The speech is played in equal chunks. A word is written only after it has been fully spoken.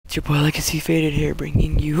It's your boy Legacy Faded here,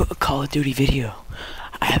 bringing you a Call of Duty video.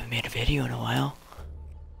 I haven't made a video in a while.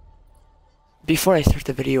 Before I start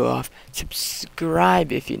the video off,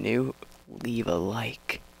 subscribe if you're new, leave a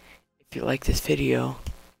like if you like this video,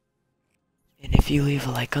 and if you leave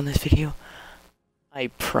a like on this video, I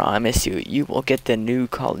promise you, you will get the new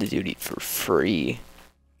Call of Duty for free.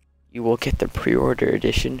 You will get the pre-order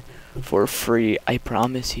edition for free, I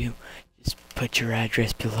promise you. Just put your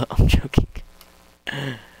address below. I'm joking.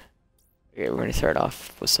 Okay, we're gonna start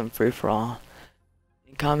off with some free-for-all.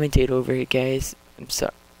 And commentate over it, guys. I'm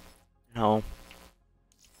sorry. No.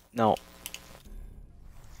 No.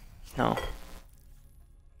 No.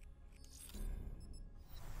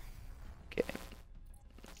 Okay.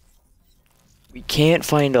 We can't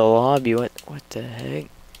find a lobby. What the heck?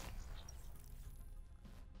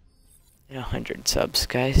 100 subs,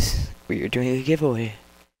 guys. We are doing a giveaway.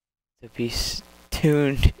 So be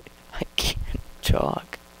tuned. I can't talk.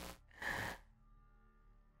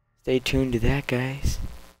 Stay tuned to that, guys.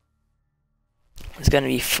 It's gonna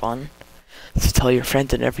be fun. So tell your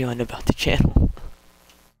friends and everyone about the channel.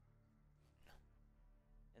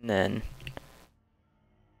 And then,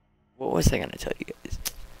 what was I gonna tell you guys?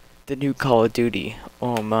 The new Call of Duty.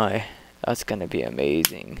 Oh my, that's gonna be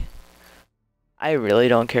amazing. I really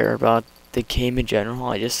don't care about the game in general.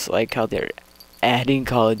 I just like how they're adding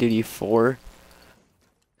Call of Duty 4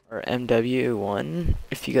 or MW1,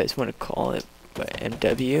 if you guys want to call it, but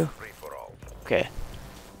MW. Okay,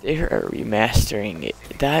 they are remastering it.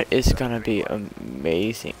 That is gonna be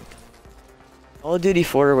amazing. Call of Duty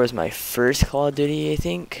 4 was my first Call of Duty, I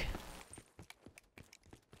think.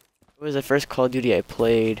 It was the first Call of Duty I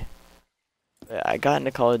played. But I got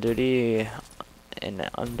into Call of Duty in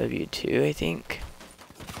MW2, I think.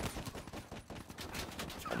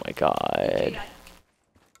 Oh my god.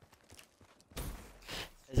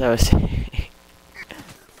 As I was saying.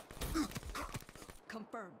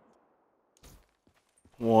 Confirmed.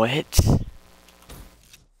 What?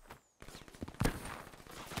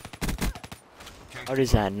 How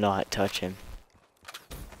does that not touch him?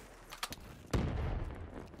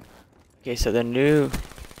 Okay, so the new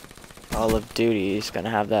Call of Duty is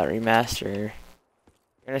gonna have that remaster. You're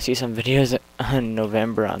gonna see some videos in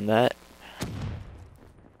November on that.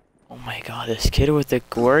 Oh my god, this kid with the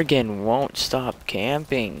Gorgon won't stop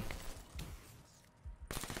camping.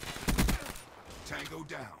 Tango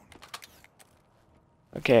down.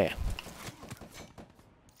 Okay.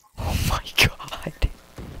 Oh my god.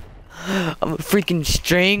 I'm gonna freaking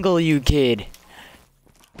strangle you, kid.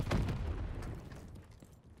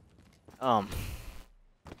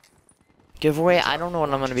 Giveaway? I don't know what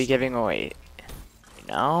I'm gonna be giving away. You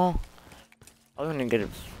know? I'm gonna get a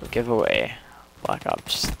giveaway. Black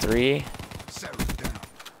Ops 3. Down.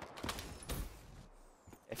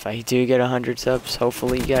 If I do get 100 subs,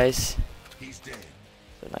 hopefully, guys. He's dead.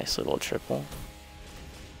 It's a nice little triple.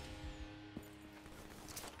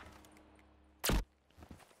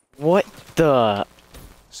 What the?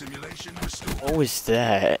 Simulation restored. What was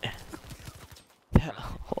that?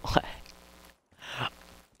 What?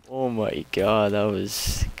 Oh my god, that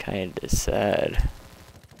was kinda sad.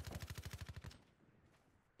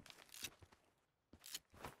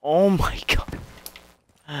 Oh my god.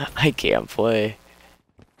 I can't play.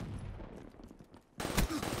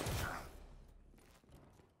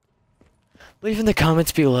 Leave in the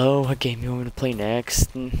comments below what game you want me to play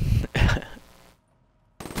next.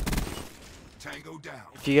 Tango down.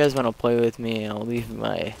 If you guys want to play with me, I'll leave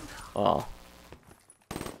my, well,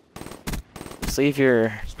 just leave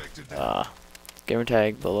your gamer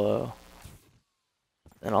tag below.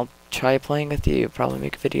 And I'll try playing with you, probably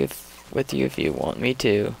make a video with you if you want me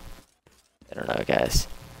to. I don't know, guys.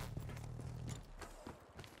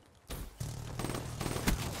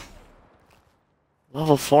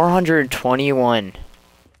 Level 421.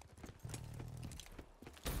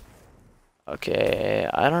 Okay,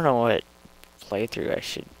 I don't know what playthrough I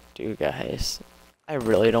should do, guys. I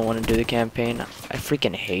really don't want to do the campaign. I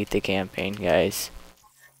freaking hate the campaign, guys.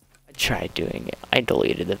 I tried doing it. I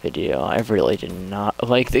deleted the video. I really did not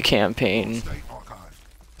like the campaign.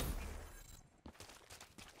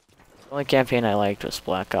 The only campaign I liked was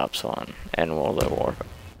Black Ops 1 and World at War.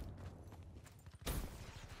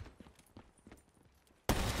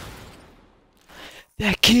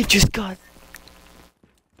 That kid just got...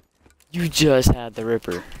 You just had the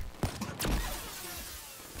Ripper.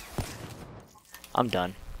 I'm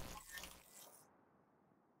done.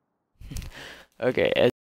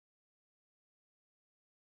 Okay,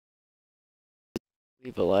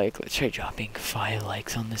 leave a like. Let's try dropping 5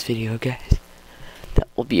 likes on this video, guys. That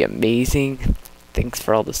will be amazing. Thanks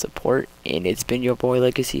for all the support, and it's been your boy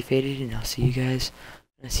Legacy Faded, and I'll see you guys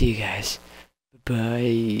I'll see you guys.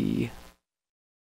 Bye.